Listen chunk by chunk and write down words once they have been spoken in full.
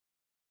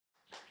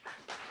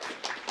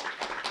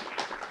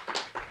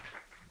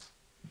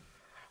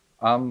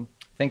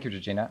Thank you,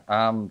 Georgina.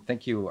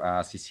 Thank you,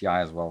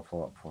 CCI, as well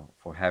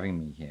for having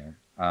me here.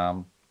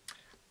 I'm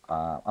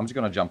just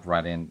going to jump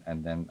right in,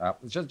 and then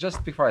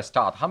just before I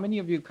start, how many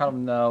of you kind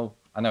of know?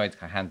 I know it's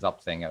a hands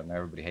up thing, and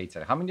everybody hates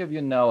it. How many of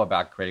you know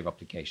about creative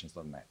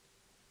applications.net?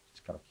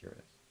 Just kind of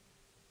curious.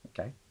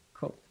 Okay,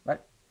 cool, right?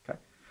 Okay.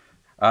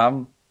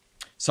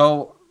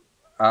 So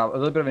a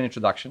little bit of an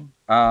introduction.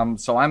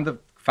 So I'm the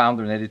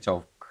founder and editor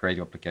of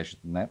Creative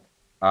Applications.net.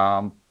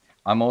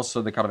 I'm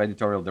also the kind of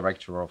editorial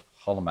director of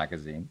Hollow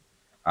Magazine.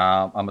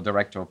 I'm a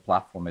director of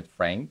platform at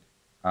Framed.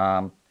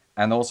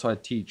 And also I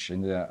teach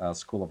in the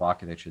School of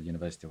Architecture at the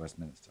University of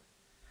Westminster.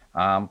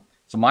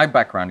 So my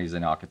background is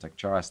in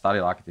architecture. I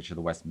studied architecture at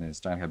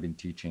Westminster and have been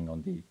teaching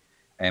on the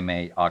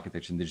MA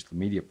Architecture and Digital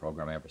Media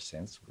program ever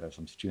since. There are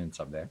some students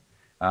up there.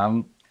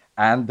 And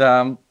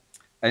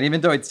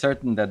even though it's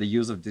certain that the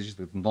use of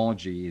digital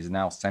technology is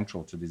now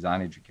central to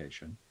design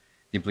education,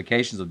 the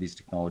implications of these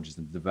technologies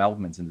and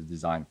developments in the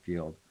design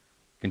field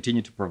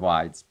continue to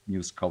provide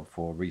new scope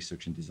for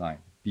research and design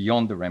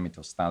beyond the remit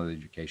of standard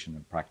education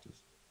and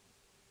practice.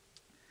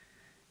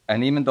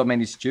 And even though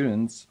many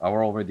students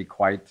are already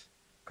quite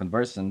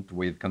conversant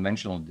with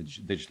conventional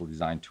digital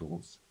design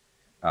tools,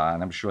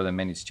 and I'm sure that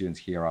many students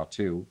here are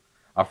too,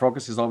 our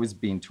focus has always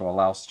been to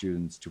allow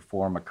students to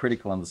form a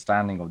critical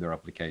understanding of their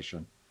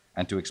application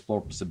and to explore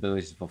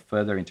possibilities for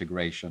further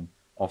integration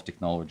of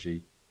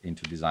technology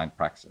into design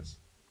praxis.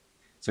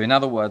 So in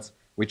other words,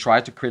 we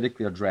try to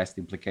critically address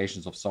the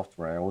implications of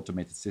software,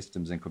 automated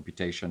systems, and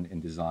computation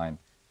in design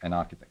and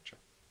architecture.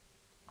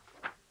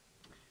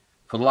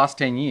 For the last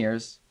 10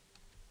 years,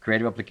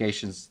 Creative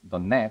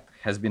Applications.net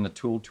has been a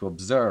tool to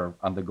observe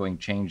undergoing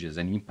changes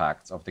and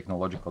impacts of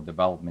technological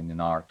development in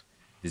art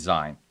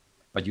design,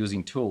 but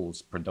using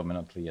tools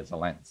predominantly as a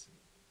lens.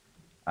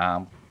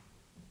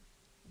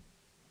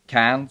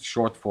 CAN,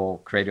 short for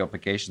Creative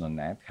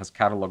Applications.net, has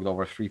cataloged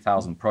over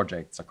 3,000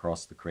 projects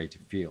across the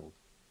creative field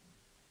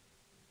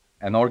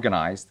and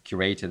organized,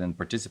 curated, and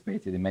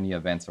participated in many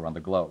events around the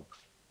globe,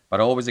 but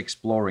always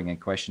exploring and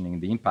questioning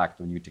the impact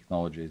of new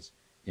technologies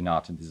in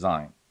art and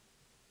design.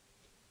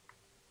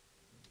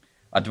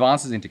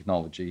 Advances in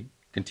technology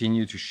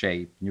continue to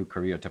shape new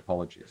career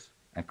topologies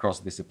and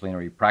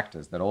cross-disciplinary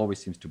practice that always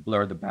seems to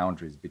blur the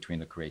boundaries between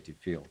the creative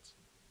fields.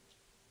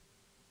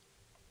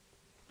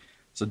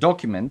 So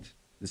Document,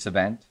 this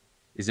event,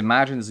 is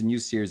imagined as a new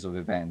series of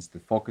events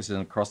that focuses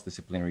on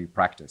cross-disciplinary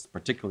practice,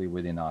 particularly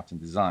within art and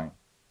design.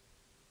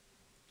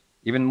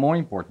 Even more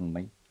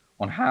importantly,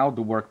 on how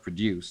the work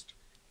produced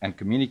and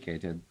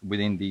communicated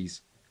within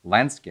these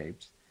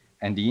landscapes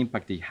and the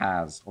impact it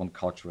has on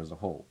culture as a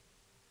whole.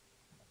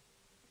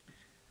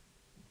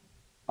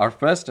 Our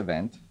first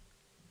event,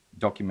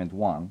 Document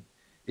 1,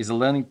 is a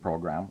learning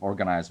program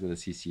organized with the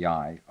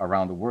CCI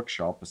around a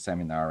workshop, a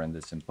seminar, and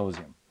a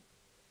symposium.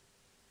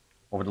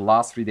 Over the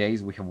last 3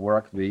 days, we have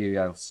worked with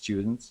UAL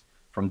students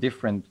from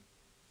different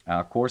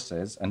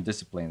courses and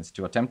disciplines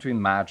to attempt to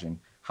imagine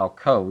how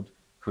code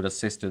could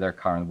assist to their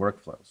current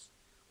workflows.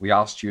 We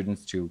asked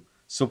students to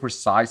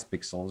supersize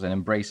pixels and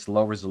embrace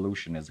low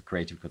resolution as a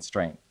creative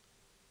constraint.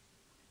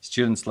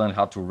 Students learned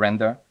how to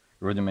render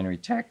rudimentary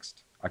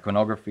text,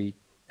 iconography,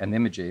 and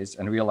images,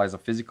 and realize a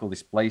physical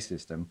display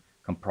system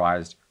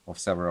comprised of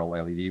several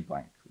LED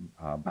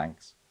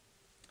banks.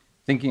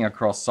 Thinking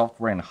across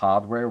software and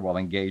hardware while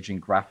engaging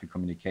graphic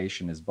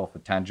communication as both a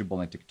tangible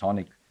and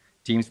tectonic,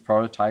 teams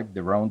prototype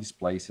their own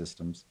display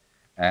systems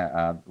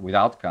with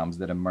outcomes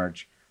that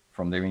emerge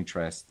from the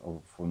interest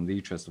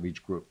of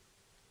each group.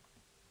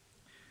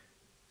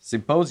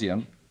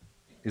 Symposium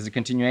is a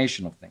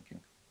continuation of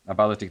thinking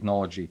about the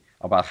technology,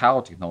 about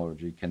how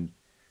technology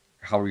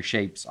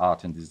reshapes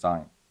art and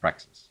design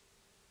praxis.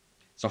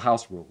 So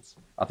house rules.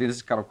 I think this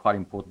is kind of quite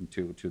important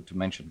to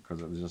mention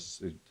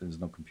because there's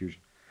no confusion.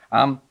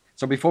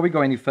 So before we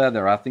go any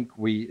further, I think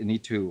we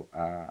need to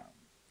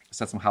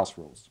set some house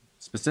rules,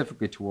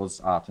 specifically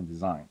towards art and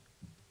design.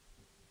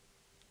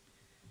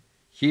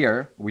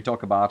 Here, we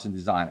talk about art and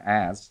design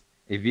as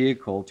a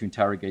vehicle to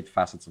interrogate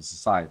facets of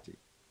society,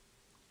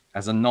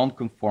 as a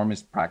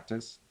non-conformist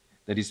practice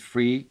that is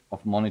free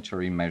of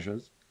monetary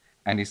measures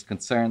and is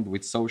concerned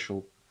with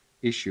social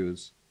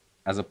issues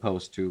as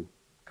opposed to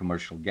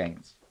commercial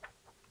gains.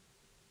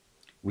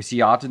 We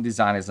see art and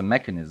design as a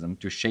mechanism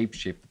to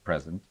shape-shift the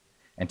present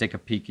and take a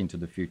peek into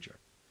the future.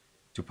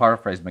 To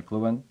paraphrase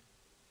McLuhan,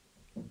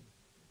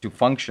 to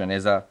function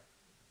as a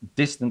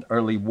distant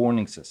early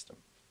warning system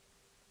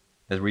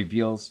that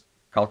reveals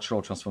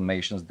cultural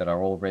transformations that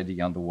are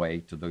already underway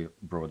to the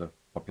broader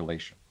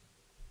population.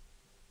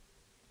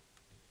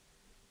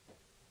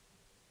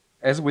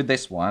 As with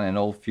this one and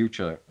all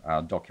future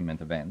document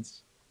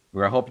events,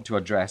 we are hoping to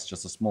address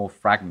just a small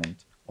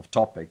fragment of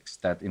topics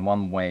that in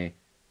one way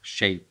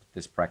shape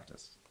this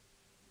practice.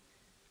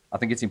 I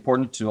think it's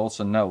important to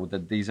also know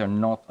that these are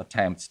not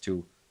attempts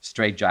to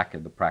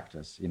straitjacket the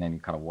practice in any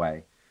kind of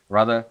way,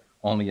 rather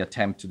only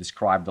attempt to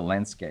describe the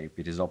landscape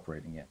it is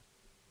operating in.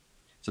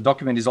 So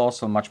Document is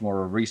also much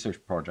more a research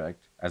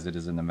project as it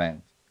is an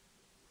event.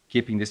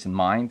 Keeping this in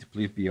mind,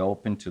 please be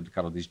open to the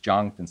kind of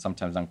disjunct and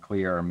sometimes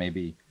unclear or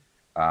maybe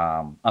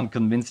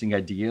unconvincing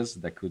ideas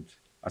that could,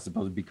 I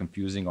suppose, be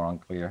confusing or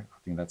unclear. I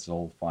think that's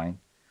all fine.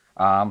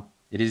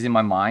 It is in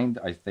my mind,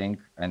 I think,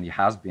 and it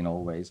has been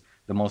always,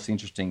 the most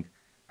interesting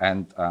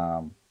and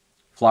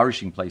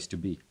flourishing place to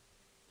be.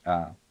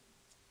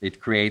 It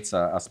creates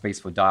a space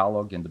for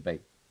dialogue and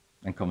debate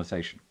and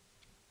conversation.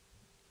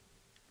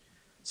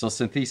 So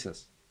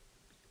synthesis.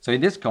 So in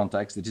this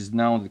context, it is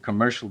known that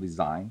commercial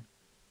design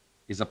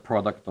is a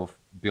product of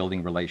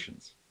building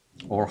relations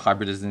or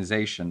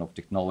hybridization of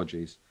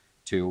technologies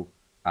to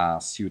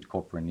suit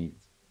corporate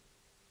needs.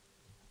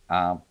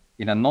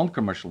 In a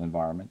non-commercial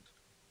environment,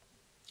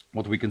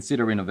 what we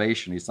consider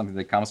innovation is something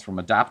that comes from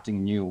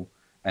adapting new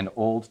and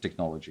old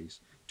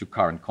technologies to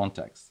current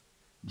contexts,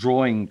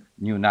 drawing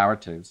new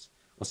narratives,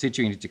 or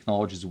situating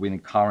technologies within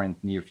current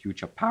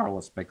near-future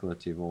parallel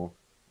speculative or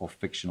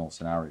fictional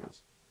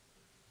scenarios.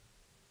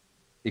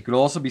 It could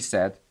also be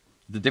said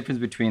the difference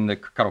between the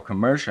kind of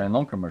commercial and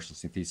non-commercial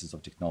synthesis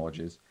of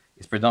technologies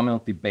is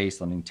predominantly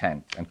based on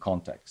intent and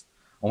context,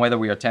 on whether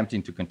we are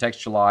attempting to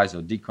contextualize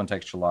or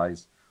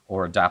decontextualize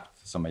or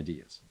adapt some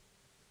ideas.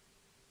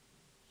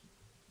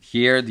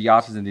 Here, the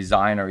artist and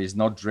designer is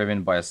not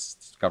driven by a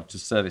to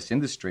service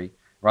industry,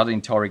 rather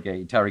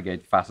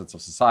interrogate facets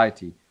of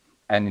society,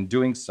 and in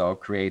doing so,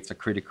 creates a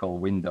critical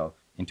window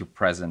into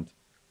present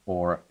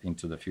or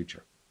into the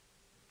future.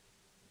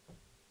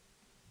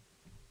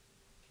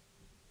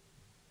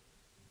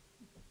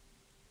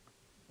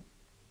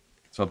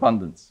 So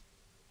abundance.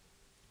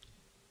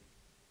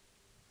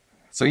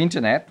 So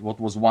internet, what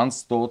was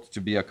once thought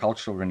to be a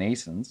cultural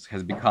renaissance,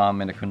 has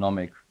become an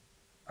economic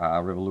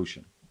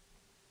revolution,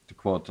 to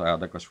quote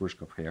Douglas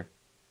Rushkoff here.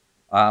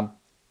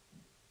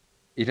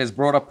 It has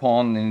brought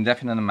upon an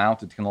indefinite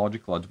amount of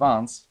technological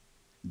advance,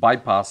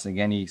 bypassing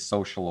any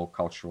social or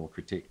cultural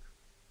critique.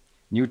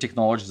 New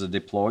technologies are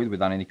deployed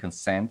without any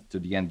consent to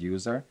the end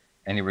user,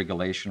 any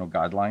regulation or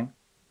guideline.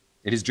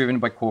 It is driven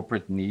by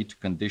corporate need to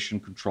condition,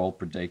 control,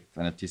 predict,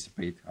 and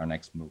anticipate our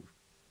next move.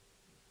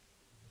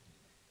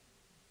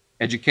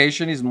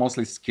 Education is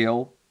mostly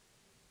skill-based,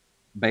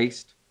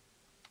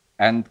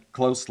 and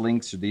close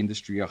links to the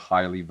industry are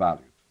highly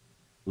valued.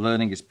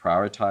 Learning is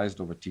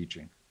prioritized over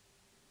teaching.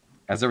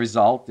 As a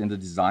result, in the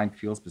design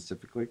field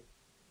specifically,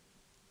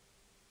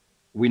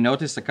 we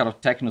notice a kind of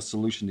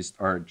techno-solutionist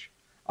urge,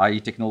 i.e.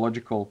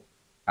 technological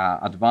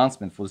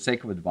advancement for the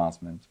sake of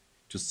advancement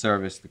to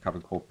service the kind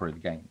of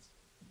corporate gains.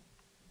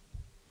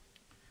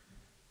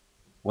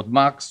 What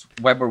Max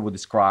Weber would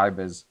describe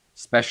as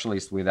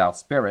specialists without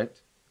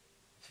spirit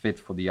fit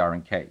for the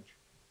iron cage.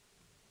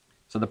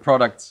 So the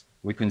products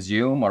we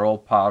consume are all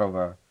part of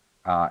an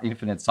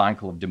infinite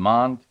cycle of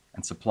demand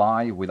and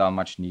supply without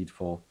much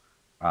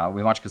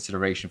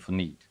consideration for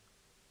need.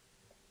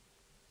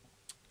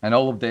 And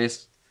all of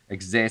this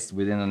exists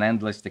within an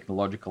endless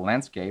technological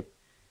landscape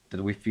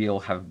that we feel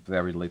we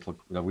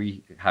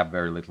have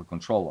very little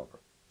control over.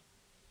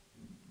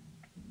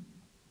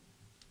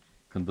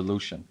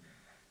 Convolution.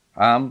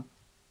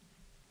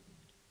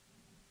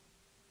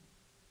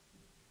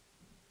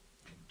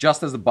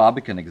 Just as the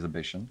Barbican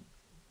exhibition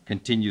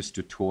continues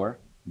to tour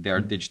their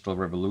digital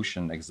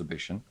revolution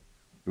exhibition,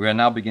 we are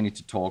now beginning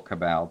to talk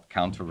about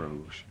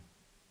counter-revolution.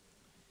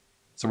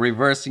 So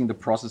reversing the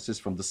processes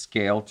from the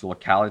scale to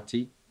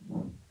locality,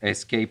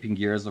 escaping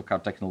years of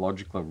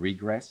technological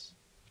regress,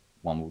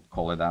 one would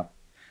call it that,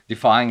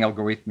 defying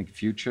algorithmic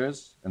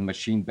futures and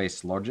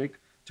machine-based logic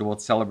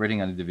towards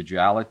celebrating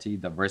individuality,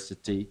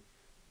 diversity,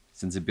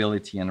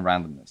 sensibility, and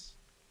randomness.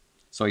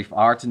 So if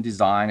art and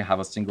design have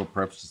a single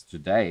purpose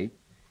today,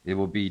 it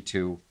will be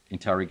to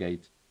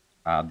interrogate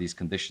these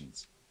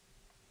conditions.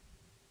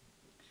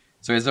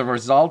 So as a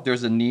result,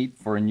 there's a need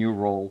for a new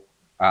role.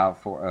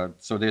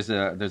 There's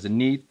a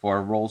need for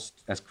our roles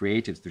as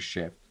creatives to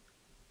shift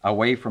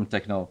away from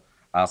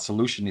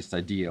techno-solutionist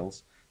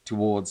ideals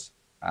towards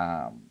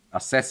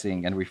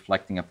assessing and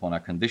reflecting upon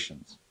our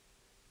conditions.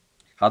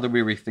 How do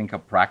we rethink our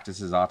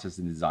practice as artists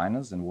and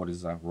designers, and what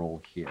is our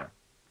role here?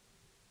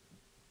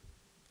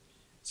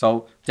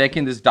 So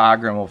taking this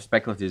diagram of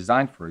speculative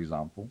design, for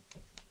example,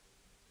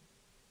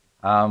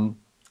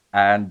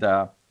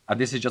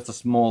 this is just a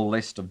small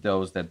list of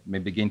those that may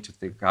begin to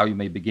think, how you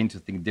may begin to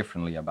think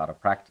differently about a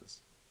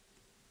practice.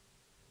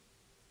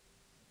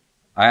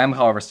 I am,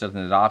 however,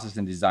 certain that artists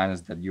and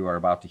designers that you are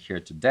about to hear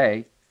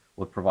today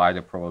will provide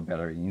a probably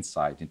better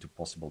insight into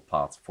possible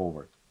paths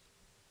forward.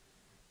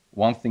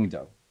 One thing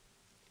though,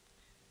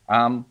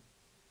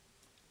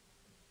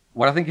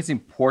 what I think is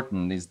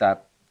important is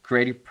that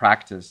creative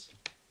practice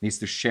needs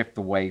to shift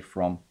away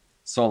from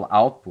sole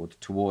output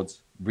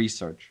towards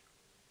research,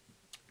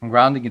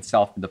 grounding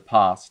itself in the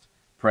past,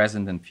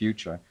 present, and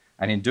future,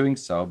 and in doing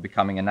so,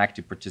 becoming an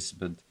active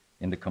participant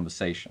in the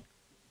conversation.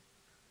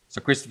 So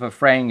Christopher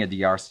Frayne at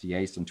the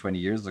RCA some 20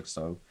 years or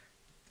so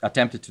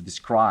attempted to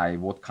describe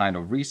what kind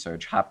of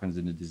research happens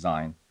in the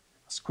design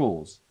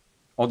schools.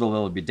 Although a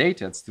little bit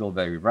dated, still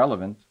very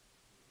relevant,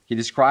 he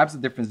describes the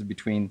difference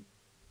between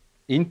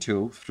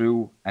into,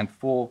 through, and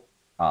for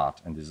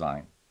art and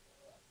design.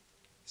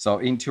 So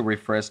into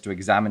refers to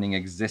examining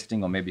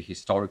existing or maybe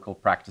historical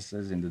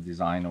practices in the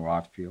design or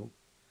art field.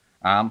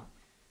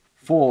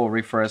 For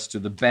refers to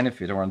the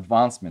benefit or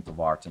advancement of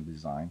art and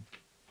design.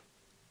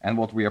 And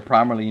what we are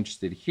primarily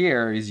interested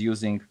here is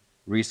using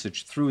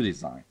research through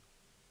design,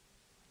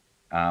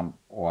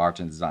 or art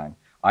and design,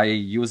 i.e.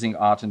 using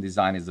art and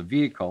design as a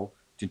vehicle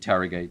to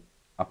interrogate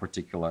a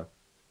particular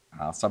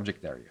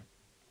subject area.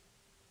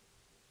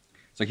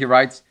 So he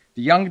writes,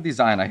 the young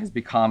designer has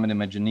become an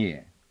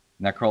imagineer,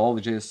 an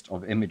archaeologist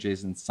of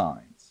images and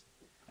signs,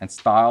 and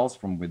styles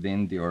from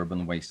within the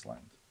urban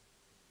wasteland.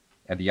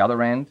 At the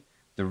other end,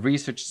 the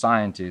research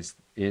scientist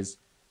is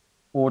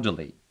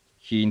orderly.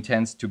 He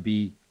intends to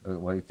be,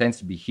 well, it tends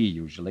to be he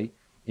usually,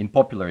 in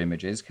popular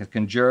images, has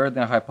conjured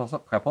a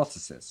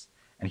hypothesis,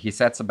 and he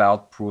sets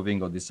about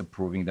proving or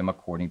disapproving them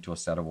according to a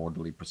set of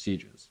orderly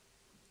procedures.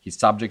 His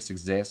subjects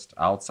exist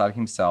outside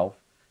himself,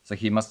 so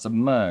he must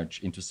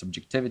submerge his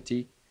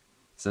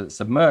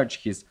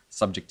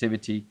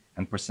subjectivity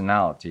and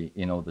personality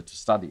in order to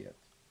study it.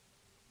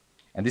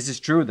 And this is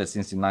true that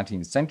since the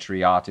 19th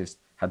century, artists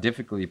had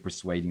difficulty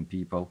persuading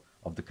people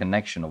of the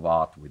connection of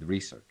art with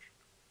research.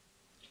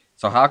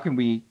 So how can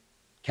we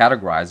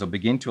categorize or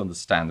begin to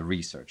understand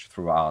research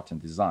through art and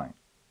design?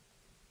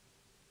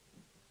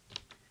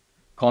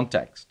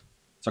 Context.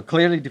 So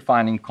clearly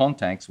defining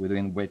context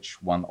within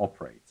which one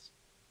operates.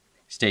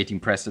 Stating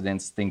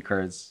precedents,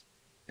 thinkers,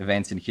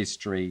 events in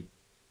history,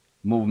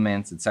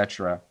 movements,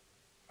 etc.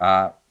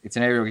 It's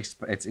an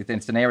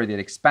area that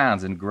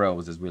expands and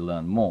grows as we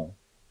learn more.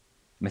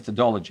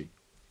 Methodology.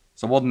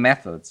 So what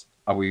methods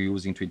are we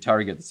using to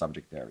interrogate the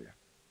subject area?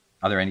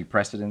 Are there any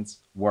precedents,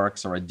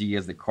 works, or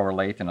ideas that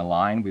correlate and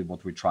align with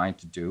what we're trying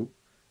to do?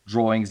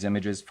 Drawings,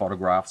 images,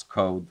 photographs,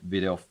 code,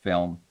 video,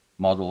 film,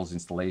 models,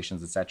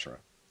 installations, etc.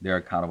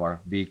 They're kind of our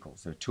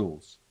vehicles, they're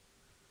tools.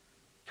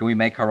 Can we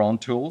make our own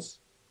tools?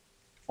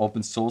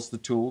 Open source the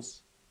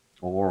tools?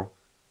 Or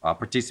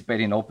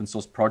participate in open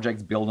source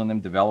projects, build on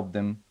them, develop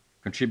them,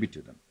 contribute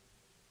to them?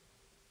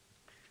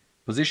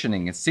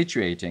 Positioning and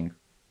situating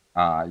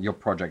your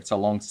projects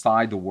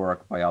alongside the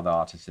work by other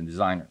artists and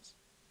designers.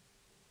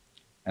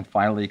 And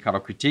finally, kind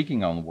of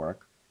critiquing own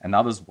work and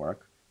others'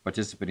 work,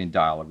 participate in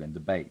dialogue and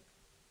debate.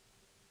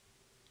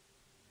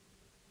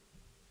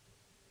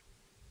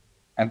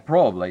 And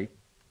probably,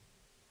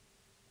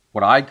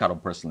 what I kind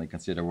of personally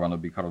consider one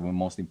of the kind of the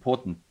most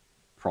important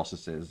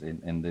processes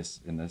in this,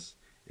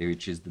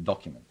 which is the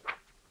document.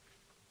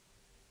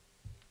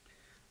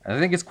 And I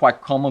think it's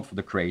quite common for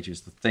the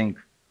creatives to think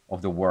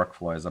of the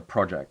workflow as a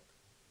project,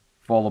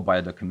 followed by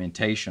a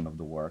documentation of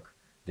the work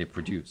they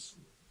produce.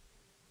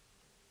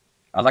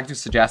 I'd like to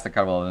suggest a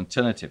kind of an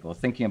alternative, or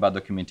thinking about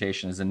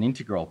documentation as an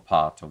integral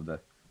part of the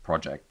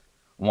project,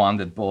 one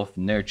that both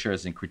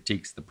nurtures and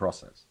critiques the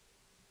process.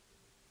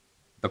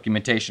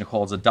 Documentation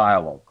holds a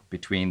dialogue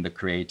between the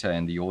creator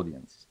and the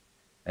audience,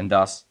 and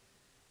thus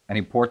an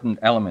important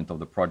element of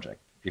the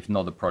project, if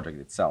not the project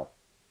itself.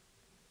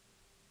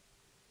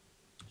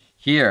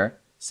 Here,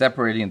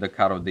 separating the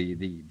kind of the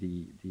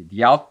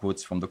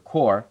outputs from the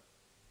core,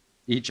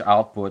 each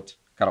output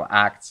kind of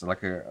acts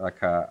like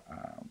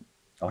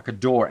a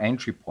door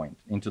entry point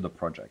into the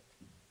project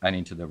and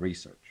into the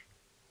research.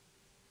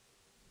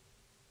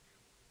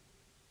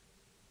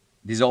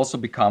 These also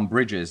become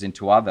bridges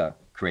into other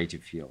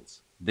creative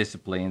fields,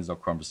 disciplines, or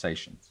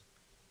conversations.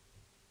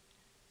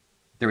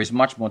 There is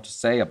much more to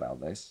say about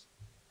this,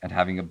 and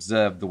having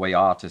observed the way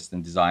artists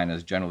and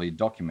designers generally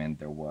document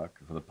their work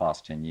for the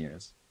past 10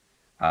 years,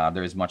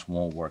 there is much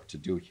more work to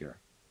do here.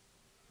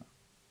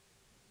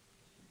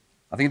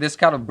 I think this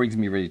kind of brings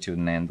me really to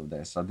an end of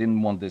this. I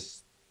didn't want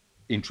this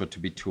intro to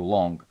be too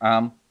long.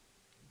 And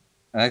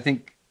I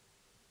think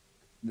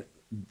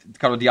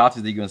kind of the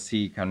artists that you're going to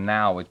see kind of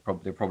now,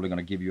 they're probably going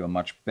to give you a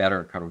much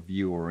better kind of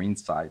view or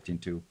insight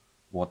into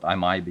what I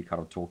might be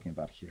kind of talking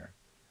about here.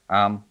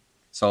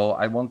 So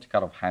I want to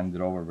kind of hand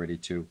it over really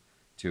to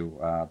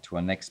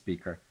our next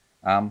speaker.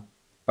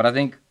 But I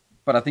think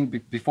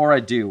before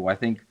I do, I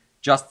think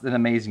just an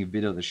amazing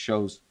video that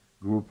shows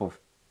a group of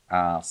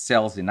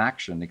cells in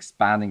action,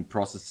 expanding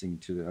processes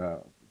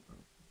to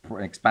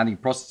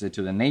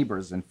the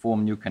neighbors and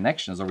form new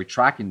connections, or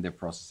retracting their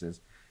processes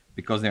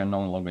because they are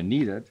no longer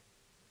needed.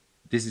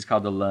 This is how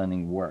the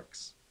learning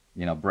works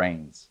in our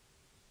brains.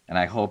 And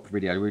I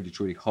really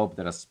truly hope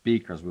that as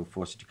speakers we'll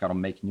force you to kind of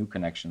make new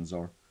connections,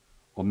 or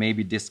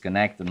maybe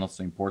disconnect the not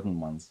so important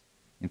ones,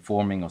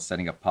 informing or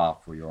setting a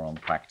path for your own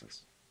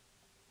practice.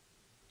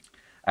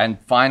 And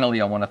finally,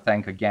 I want to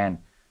thank again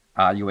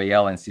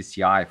UAL and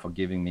CCI for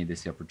giving me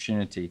this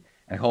opportunity,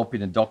 and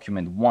hoping that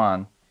document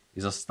 1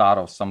 is a start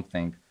of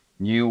something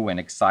new and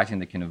exciting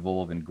that can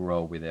evolve and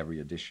grow with every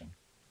edition.